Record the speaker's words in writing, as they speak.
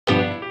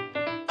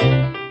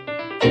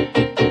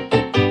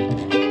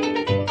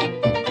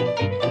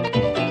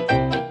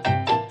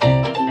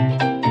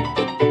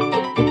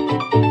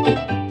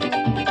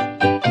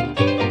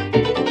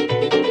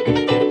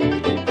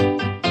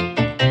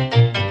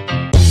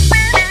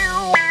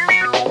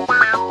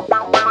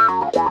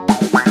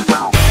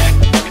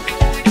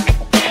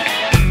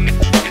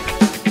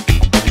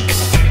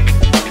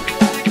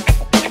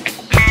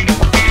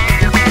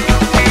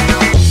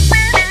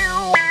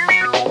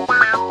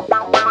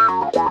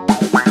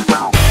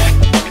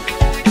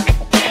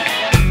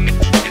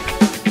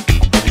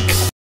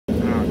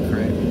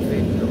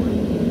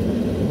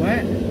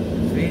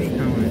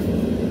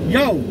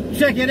Yo,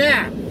 check it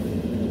out.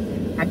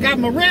 I got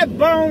my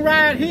RedBone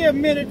right here,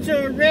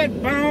 miniature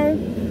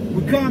RedBone.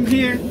 We come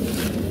here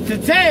to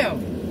tell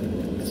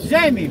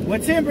Jamie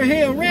with Timber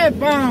Hill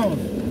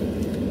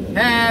RedBones.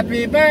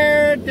 Happy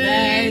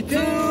birthday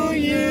to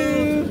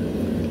you.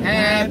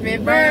 Happy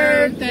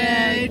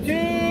birthday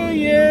to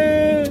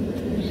you.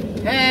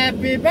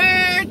 Happy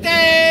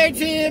birthday,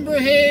 Timber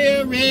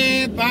Hill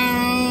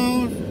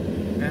RedBones.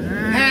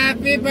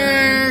 Happy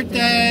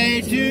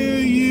birthday to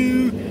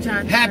you.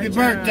 Happy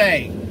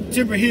birthday,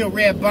 Timber Hill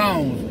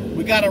RedBones.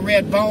 We got a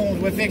RedBones.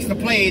 We're fixing to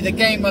play the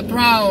Game of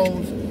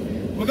Thrones.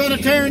 We're going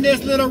to turn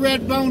this little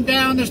RedBone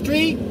down the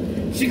street.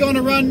 She's going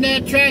to run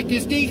that track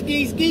and skeet,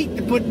 skeet, skeet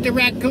to put the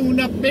raccoon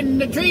up in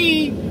the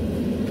tree.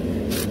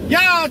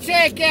 Y'all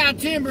check out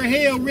Timber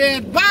Hill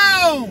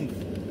RedBones.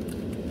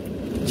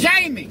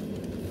 Jamie,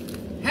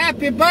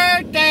 happy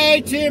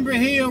birthday, Timber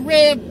Hill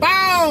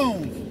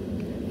RedBones.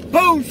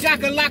 Boom,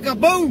 shakalaka,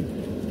 boom,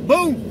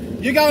 boom.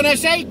 You're gonna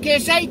shake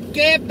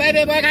it,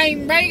 baby, but I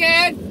ain't break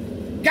it.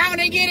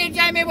 Gonna get it,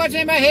 Jamie, what's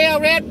in my Hill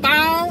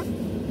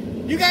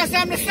RedBone? You got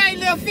something to say,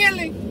 little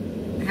Finley?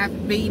 Happy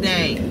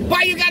B-Day.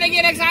 Why you gotta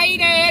get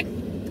excited?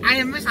 I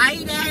am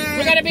excited.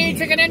 We're gonna be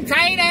tricking and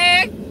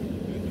trading.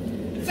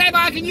 Say,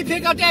 boy, can you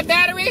pick up that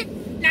battery?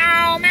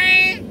 No,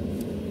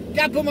 man.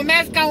 Gotta put my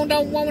mask on,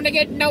 don't want to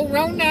get no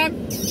Rona.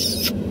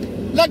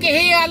 Look at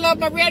here, I love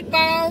my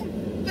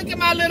RedBone. Look at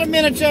my little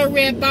miniature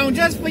RedBone,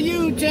 just for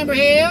you, Timber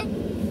Hill.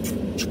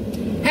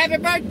 Happy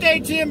birthday,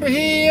 Timber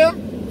Hill.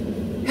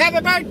 Happy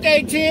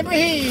birthday, Timber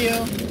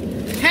Hill.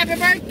 Happy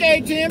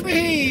birthday, Timber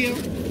Hill.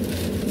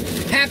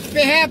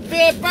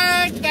 Happy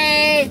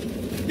birthday.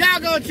 Y'all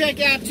go check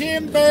out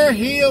Timber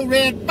Hill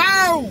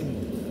RedBone.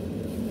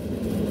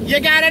 You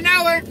gotta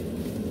know her.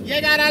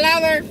 You gotta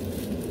love her.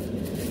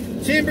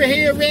 Timber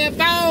Hill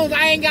RedBones.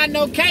 I ain't got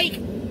no cake.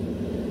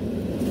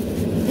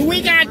 But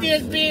we got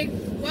this big.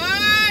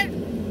 What?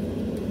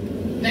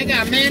 They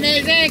got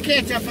mayonnaise and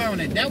ketchup on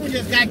it. That one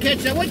just got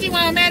ketchup. What you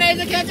want, mayonnaise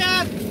and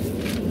ketchup?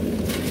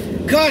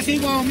 Cause he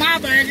want my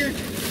burger.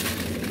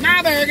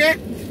 My burger.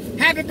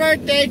 Happy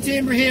birthday,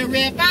 Timber Hill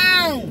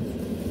RedBones.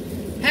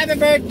 Happy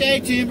birthday,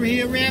 Timber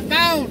Hill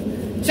RedBones.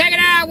 Check it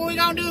out. What we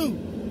gonna do?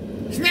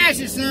 Smash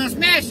it, son.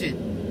 Smash it.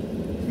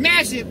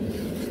 Smash it.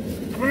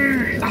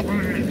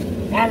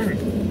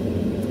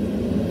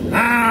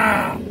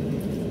 Ah.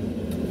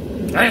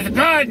 That's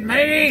good,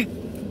 matey.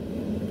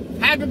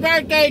 Happy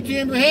birthday,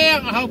 Timber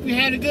Hill. I hope you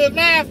had a good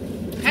laugh.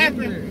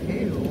 Happy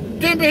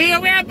Timber Hill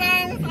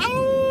RedBones.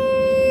 Oh!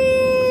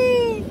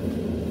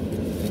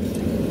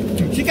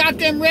 She got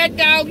them red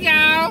dogs,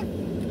 y'all.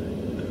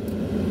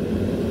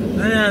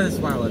 Yeah, that's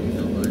why I love you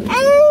so much.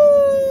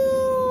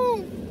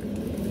 Oh!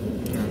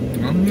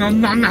 Nom, nom,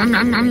 nom, nom,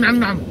 nom, nom, nom,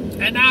 nom.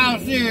 In all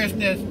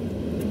seriousness,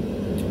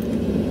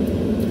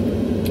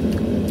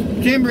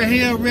 Timber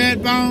Hill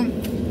RedBone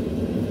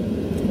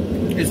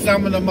is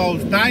some of the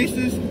most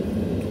nicest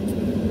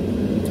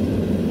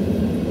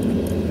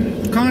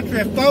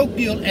country folk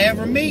you'll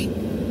ever meet.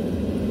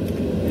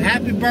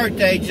 Happy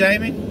birthday,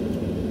 Jamie.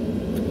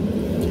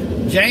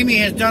 Jamie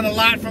has done a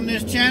lot from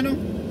this channel.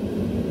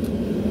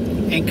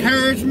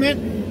 Encouragement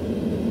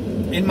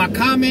in my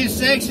comment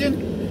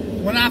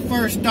section when I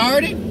first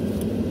started.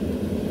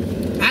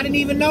 I didn't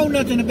even know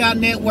nothing about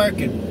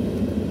networking.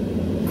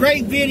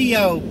 Great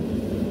video.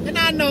 And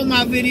I know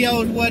my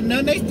videos wasn't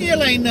nothing. They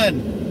still ain't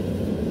nothing.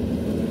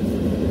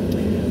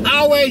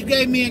 Always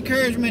gave me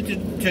encouragement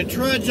to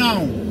trudge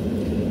on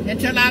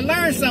until I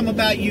learned something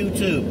about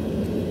YouTube.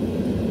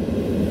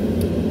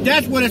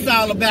 That's what it's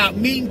all about.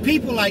 Meeting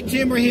people like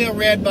Timber Hill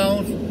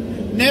RedBones.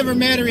 Never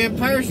met her in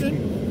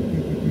person.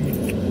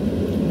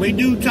 We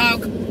do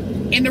talk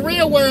in the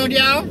real world,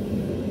 y'all.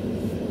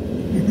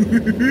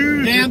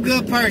 Damn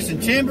good person.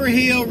 Timber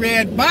Hill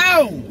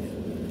RedBones.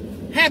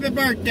 Happy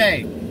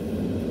birthday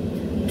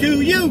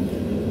to you.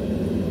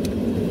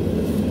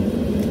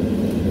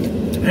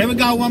 Here we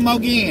go, one more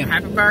again.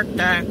 Happy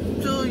birthday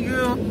to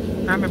you.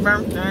 Happy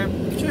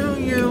birthday to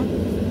you.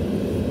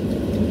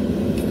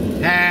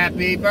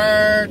 Happy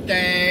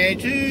birthday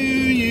to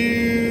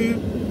you.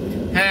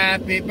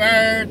 Happy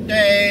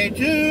birthday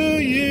to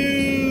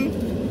you.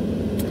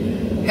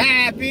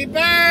 Happy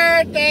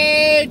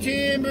birthday,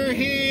 Timber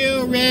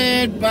Hill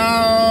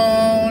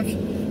RedBones.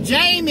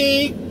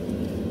 Jamie,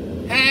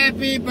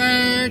 happy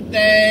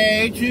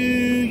birthday to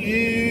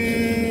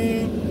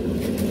you.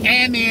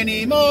 And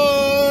many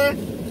more.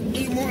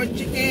 Eat more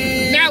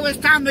chicken. Now now it's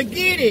time to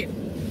get it.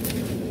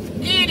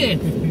 Get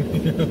it.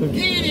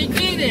 Get it,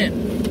 get it.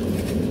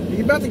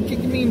 You about to kick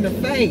me in the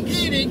face.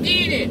 Get it,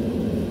 get it.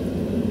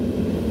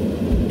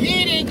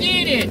 Get it,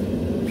 get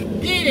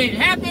it. Get it.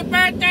 Happy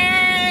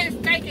birthday.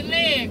 Take your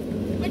leg.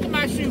 Look at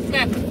my shoe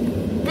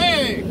flapping.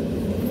 Hey.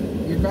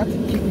 You're about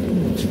to kick me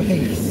in the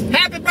face.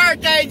 Happy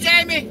birthday,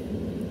 Jamie.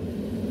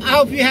 I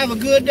hope you have a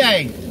good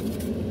day.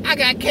 I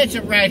got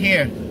ketchup right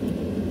here.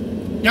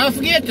 Don't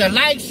forget to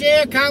like,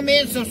 share,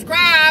 comment,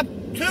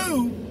 subscribe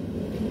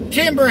to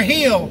Timber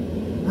Hill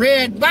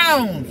Red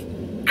Bones.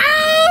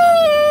 Ow!